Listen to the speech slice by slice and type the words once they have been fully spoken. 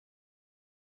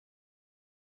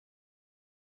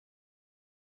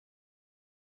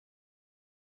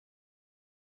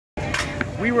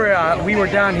We were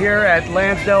down here at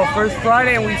Lansdale First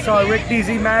Friday, and we saw Rick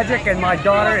DZ Magic, and my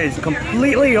daughter is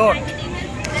completely hooked.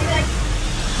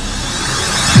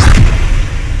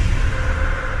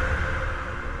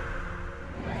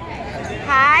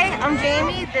 Hi, I'm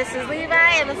Jamie, this is Levi,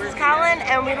 and this is Colin,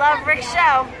 and we love Rick's show.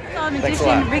 I saw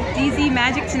magician Rick DZ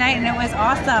Magic tonight, and it was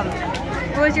awesome.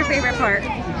 What was your favorite part?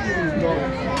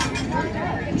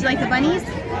 Did you like the bunnies?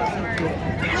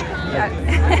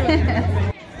 Yeah.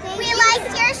 We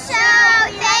liked your show.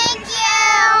 Thank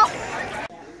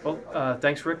you. Well,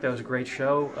 thanks, Rick. That was a great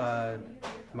show.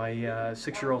 My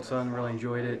 6-year-old son really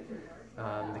enjoyed it.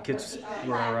 The kids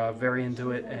were very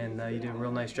into it, and you did a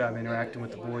real nice job interacting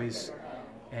with the boys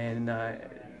and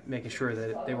making sure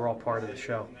that they were all part of the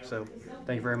show. So,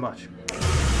 thank you very much.